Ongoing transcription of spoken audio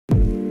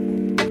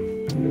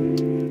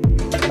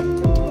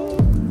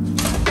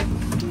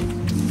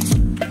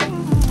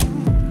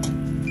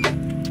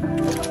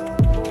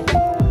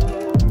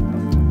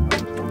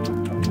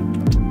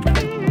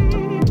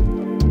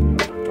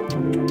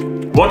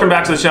Welcome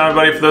back to the channel,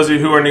 everybody. For those of you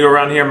who are new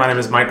around here, my name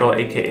is Michael,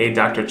 aka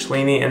Dr.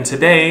 Cellini, and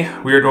today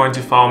we are going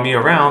to follow me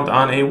around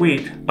on a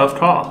week of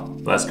call.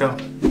 Let's go.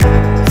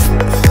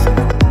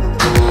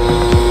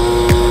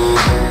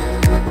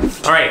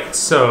 Alright,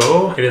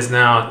 so it is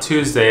now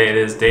Tuesday. It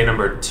is day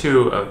number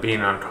 2 of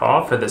being on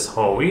call for this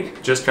whole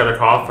week. Just got a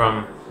call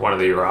from one of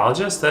the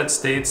urologists that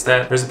states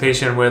that there's a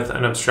patient with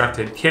an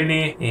obstructed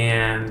kidney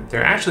and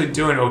they're actually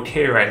doing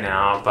okay right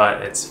now,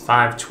 but it's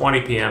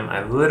 5:20 p.m.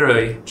 I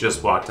literally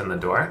just walked in the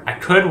door. I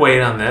could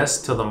wait on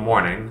this till the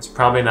morning. It's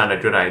probably not a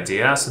good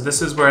idea. So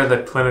this is where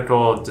the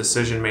clinical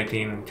decision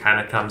making kind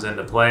of comes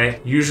into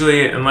play.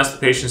 Usually, unless the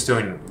patient's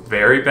doing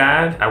very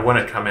bad, I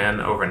wouldn't come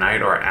in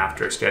overnight or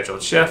after a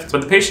scheduled shift.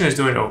 But the patient is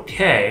doing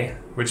okay,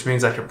 which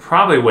means I could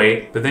probably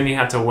wait, but then you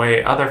have to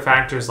weigh other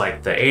factors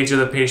like the age of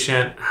the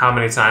patient, how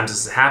many times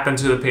this has happened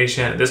to the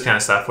patient, this kind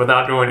of stuff,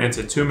 without going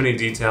into too many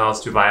details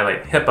to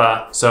violate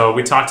HIPAA. So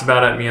we talked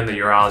about it, me and the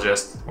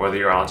urologist, or the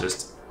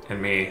urologist and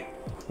me,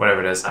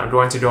 whatever it is. I'm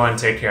going to go and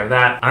take care of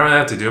that. I don't really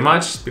have to do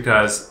much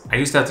because I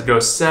used to have to go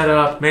set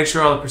up, make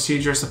sure all the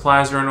procedure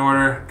supplies are in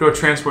order, go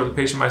transport the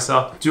patient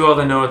myself, do all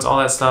the notes, all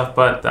that stuff.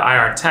 But the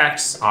IR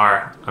techs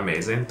are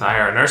amazing. The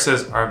IR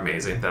nurses are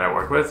amazing that I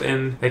work with,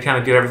 and they kind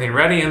of get everything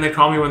ready and they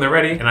call me when they're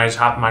ready, and I just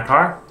hop in my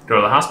car, go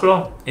to the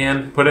hospital,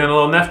 and put in a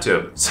little neph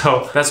tube.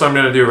 So that's what I'm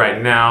gonna do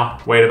right now.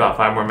 Wait about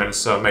 5 more minutes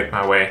so make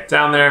my way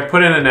down there,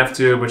 put in a neph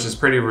tube, which is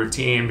pretty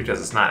routine because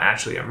it's not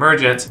actually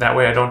emergent. That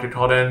way I don't get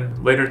called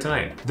in later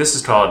tonight. This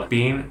is called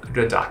being a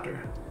good doctor.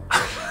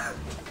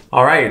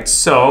 All right,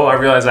 so I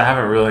realize I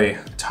haven't really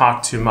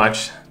talked too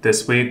much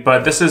this week,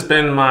 but this has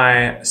been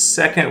my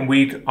second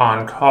week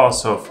on call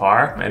so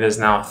far. It is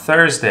now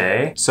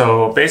Thursday.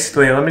 So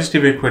basically, let me just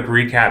give you a quick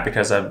recap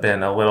because I've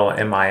been a little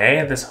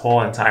MIA this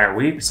whole entire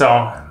week.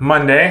 So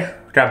Monday,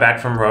 got back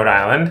from Rhode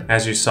Island,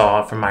 as you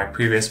saw from my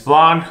previous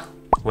vlog.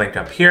 Link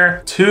up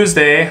here.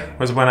 Tuesday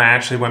was when I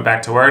actually went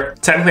back to work.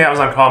 Technically I was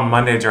on call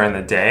Monday during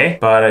the day,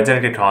 but I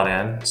didn't get called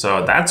in,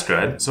 so that's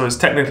good. So it was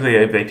technically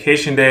a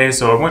vacation day,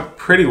 so it went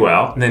pretty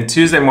well. And then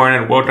Tuesday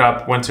morning, woke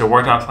up, went to a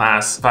workout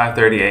class,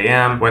 5:30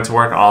 a.m., went to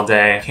work all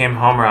day, came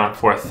home around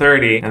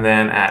 4:30, and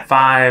then at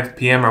 5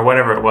 p.m. or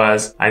whatever it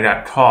was, I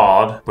got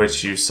called,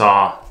 which you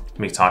saw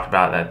me talk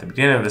about at the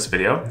beginning of this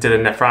video. Did a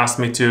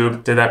nephrostomy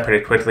tube, did that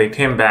pretty quickly,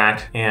 came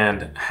back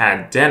and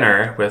had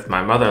dinner with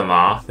my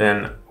mother-in-law.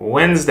 Then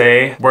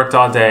Wednesday, worked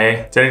all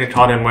day, didn't get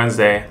called in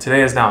Wednesday.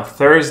 Today is now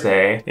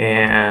Thursday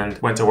and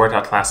went to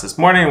workout class this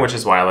morning, which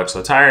is why I look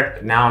so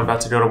tired. Now I'm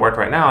about to go to work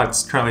right now.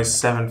 It's currently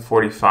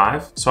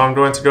 7:45. So I'm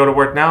going to go to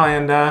work now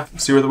and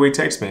see where the week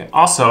takes me.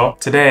 Also,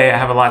 today I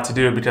have a lot to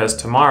do because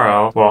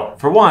tomorrow, well,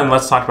 for one,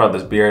 let's talk about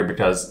this beard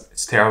because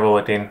it's terrible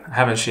looking. I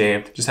haven't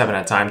shaved, just haven't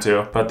had time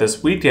to. But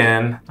this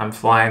weekend, I'm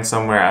flying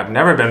somewhere I've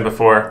never been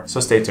before,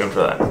 so stay tuned for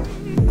that.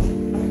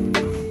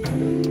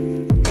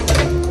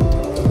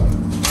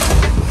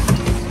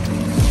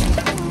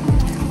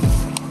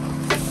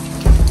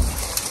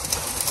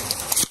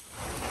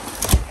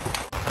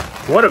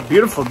 What a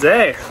beautiful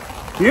day.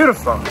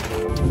 Beautiful.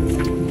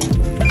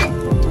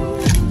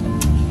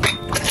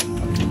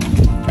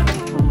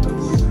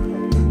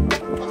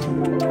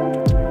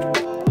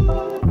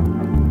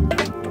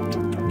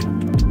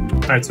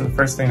 All right, so the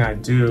first thing I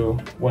do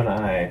when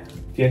I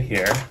get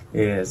here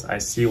is I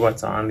see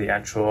what's on the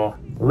actual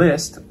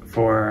list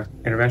for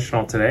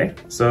interventional today.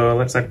 So it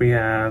looks like we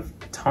have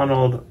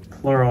tunneled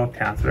pleural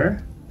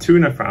catheter, 2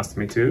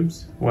 nephrostomy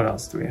tubes. What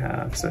else do we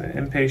have? So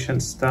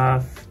inpatient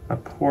stuff, a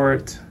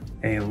port,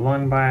 a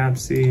lung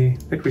biopsy.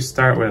 I think we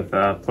start with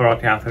a pleural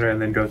catheter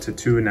and then go to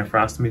 2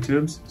 nephrostomy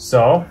tubes.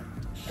 So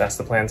that's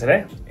the plan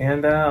today.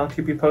 And I'll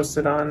keep you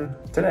posted on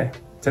today.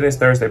 Today's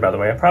Thursday, by the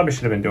way. I probably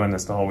should have been doing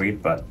this the whole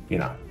week, but you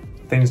know,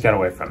 things got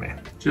away from me.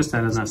 Just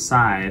as an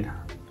aside,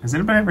 has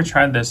anybody ever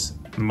tried this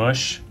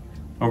mush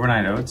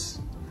overnight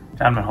oats?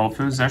 Got them at Whole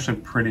Foods. They're actually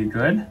pretty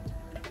good.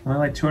 Only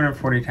like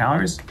 240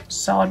 calories.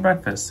 Solid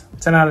breakfast.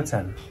 10 out of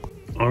 10.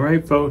 All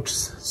right,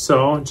 folks,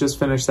 so just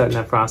finished that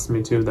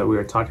nephrostomy tube that we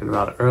were talking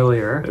about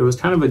earlier. It was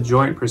kind of a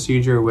joint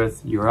procedure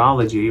with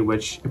urology,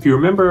 which if you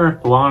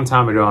remember a long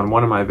time ago in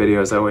one of my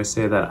videos, I always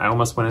say that I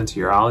almost went into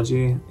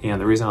urology,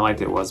 and the reason I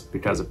liked it was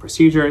because of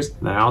procedures.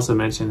 And I also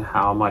mentioned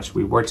how much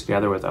we work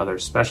together with other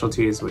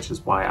specialties, which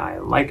is why I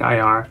like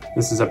IR.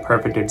 This is a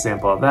perfect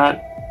example of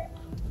that.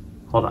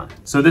 Hold on.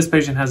 So this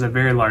patient has a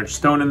very large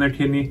stone in their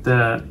kidney.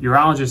 The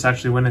urologist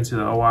actually went into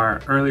the OR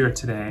earlier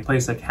today,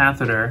 placed a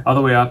catheter all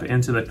the way up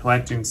into the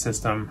collecting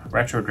system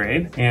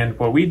retrograde. And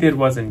what we did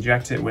was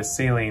inject it with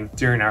saline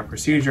during our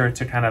procedure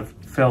to kind of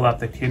fill up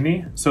the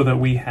kidney so that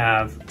we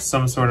have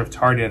some sort of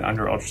target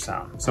under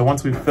ultrasound. So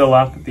once we fill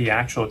up the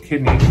actual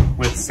kidney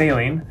with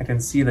saline, I can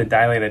see the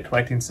dilated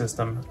collecting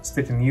system,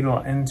 stick a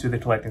needle into the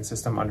collecting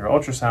system under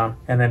ultrasound,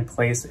 and then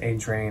place a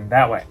drain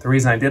that way. The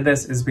reason I did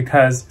this is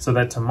because so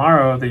that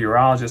tomorrow the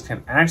urologist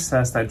can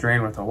access that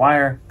drain with a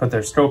wire, put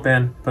their scope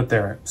in, put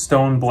their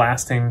stone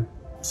blasting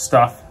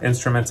stuff,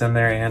 instruments in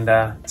there, and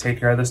take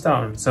care of the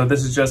stone. So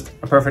this is just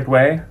a perfect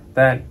way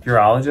that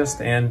urologists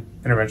and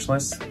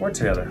interventionalists work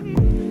together.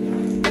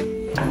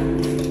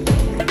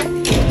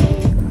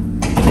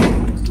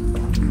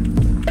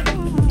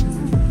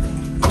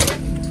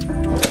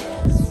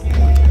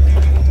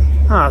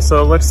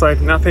 So it looks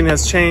like nothing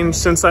has changed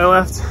since I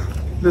left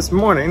this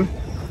morning,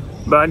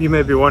 but you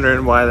may be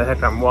wondering why the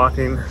heck I'm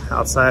walking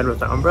outside with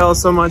the umbrella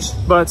so much.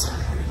 But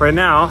right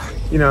now,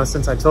 you know,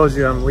 since I told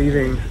you I'm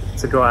leaving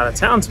to go out of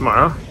town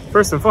tomorrow,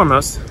 first and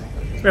foremost,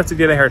 we have to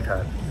get a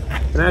haircut.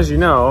 And as you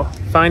know,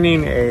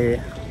 finding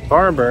a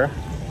barber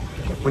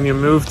when you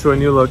move to a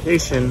new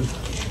location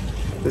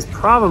is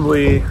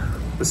probably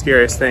the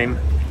scariest thing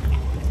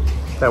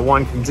that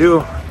one can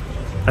do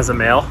as a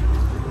male.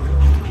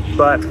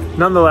 But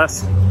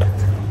nonetheless,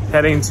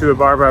 heading to a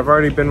barber. I've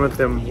already been with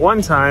them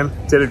one time,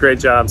 did a great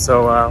job,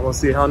 so we'll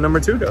see how number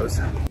 2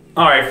 goes.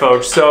 All right,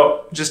 folks,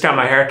 so just got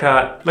my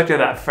haircut. Look at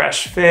that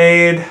fresh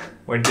fade.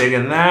 We're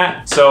digging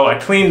that. So I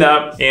cleaned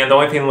up, and the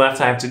only thing left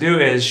I have to do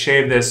is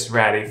shave this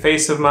ratty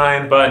face of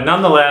mine. But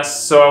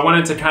nonetheless, so I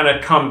wanted to kind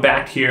of come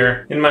back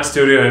here in my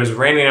studio. It was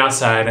raining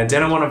outside. I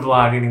didn't want to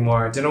vlog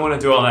anymore. I didn't want to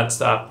do all that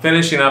stuff.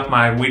 Finishing up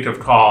my week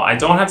of call. I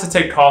don't have to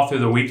take call through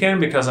the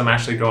weekend because I'm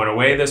actually going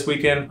away this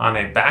weekend on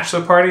a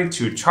bachelor party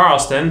to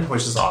Charleston,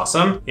 which is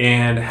awesome.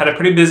 And had a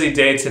pretty busy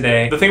day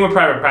today. The thing with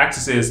private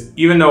practice is,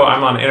 even though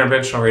I'm on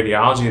interventional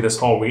radiology this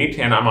whole week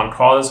and I'm on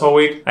call this whole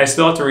week, I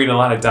still have to read a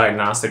lot of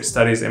diagnostic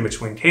studies in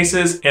between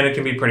cases, and it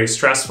can be pretty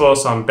stressful.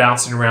 So I'm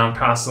bouncing around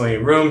constantly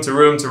room to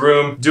room to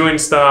room, doing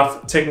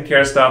stuff, taking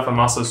care of stuff. I'm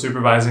also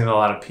supervising a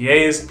lot of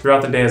PAs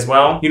throughout the day as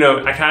well. You know,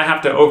 I kind of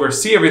have to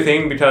oversee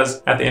everything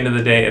because at the end of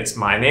the day, it's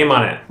my name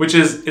on it, which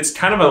is, it's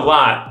kind of a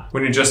lot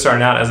when you're just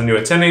starting out as a new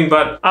attending,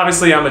 but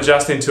obviously I'm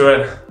adjusting to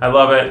it. I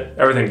love it.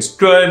 Everything's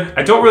good.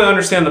 I don't really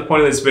understand the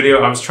point of this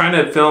video. I was trying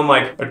to film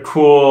like a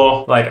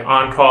cool, like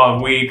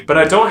on-call week, but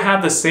I don't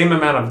have the same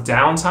amount of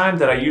downtime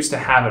that I used to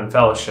have in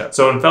fellowship.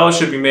 So in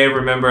fellowship, you may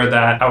remember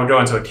that I would go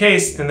into a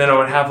case and then I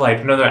would have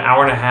like another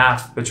hour and a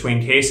half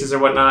between cases or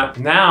whatnot.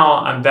 Now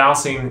I'm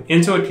bouncing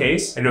into a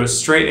case. I go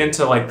straight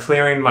into like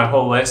clearing my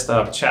whole list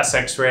of chest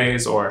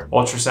x-rays or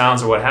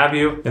ultrasounds or what have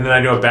you. And then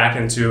I go back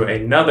into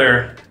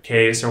another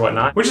case or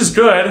whatnot, which is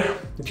good.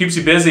 It keeps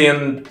you busy.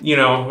 And you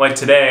know, like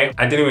today,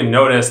 I didn't even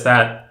notice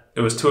that it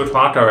was 2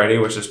 o'clock already,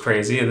 which is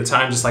crazy. The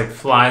time just like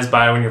flies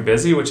by when you're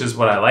busy, which is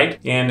what I like.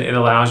 And it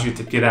allows you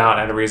to get out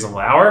at a reasonable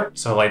hour.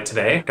 So like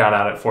today, got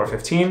out at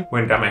 4:15,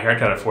 went and got my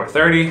haircut at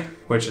 4:30,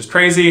 which is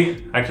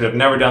crazy. I could have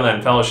never done that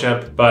in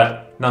fellowship,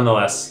 but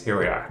nonetheless, here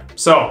we are.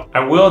 So I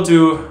will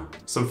do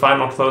some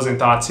final closing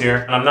thoughts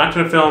here. I'm not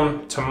gonna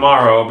film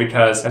tomorrow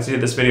because I have to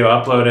get this video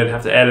uploaded,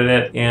 have to edit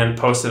it and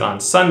post it on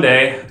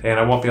Sunday, and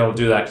I won't be able to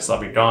do that because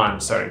I'll be gone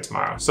starting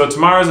tomorrow. So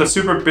tomorrow's a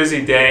super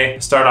busy day.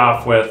 Start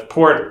off with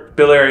port,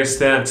 biliary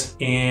stent,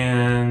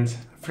 and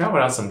I forgot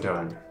what else I'm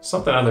doing.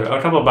 Something other,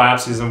 a couple of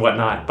biopsies and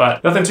whatnot,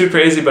 but nothing too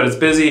crazy, but it's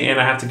busy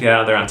and I have to get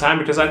out of there on time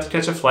because I have to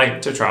catch a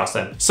flight to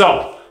Charleston.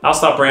 So I'll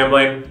stop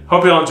rambling.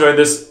 Hope you all enjoyed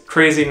this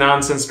crazy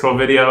nonsensical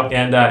video.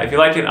 And if you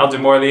like it, I'll do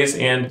more of these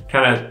and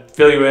kind of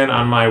fill you in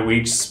on my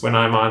weeks when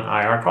I'm on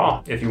IR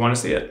call, if you want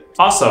to see it.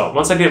 Also,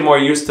 once I get more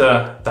used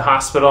to the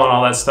hospital and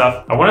all that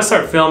stuff, I want to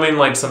start filming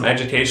like some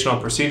educational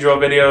procedural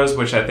videos,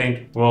 which I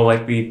think will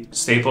like be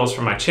staples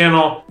for my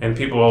channel and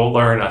people will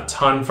learn a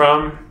ton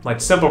from, like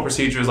simple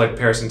procedures like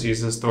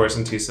paracentesis,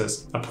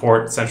 thoracentesis, a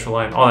port, central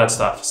line, all that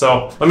stuff.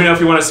 So let me know if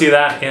you want to see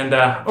that. And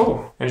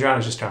oh,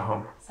 Adriana just got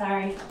home.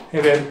 Sorry.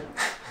 Hey, babe.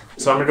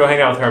 So I'm gonna go hang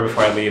out with her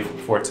before I leave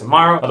for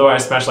tomorrow.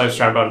 Otherwise, smash the like,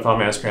 subscribe button, follow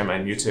me on Instagram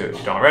and YouTube if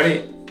you don't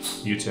already.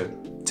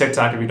 YouTube.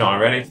 TikTok if you don't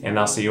already. And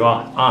I'll see you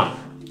all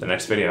on the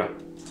next video.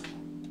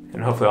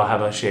 And hopefully I'll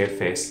have a shaved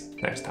face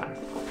next time.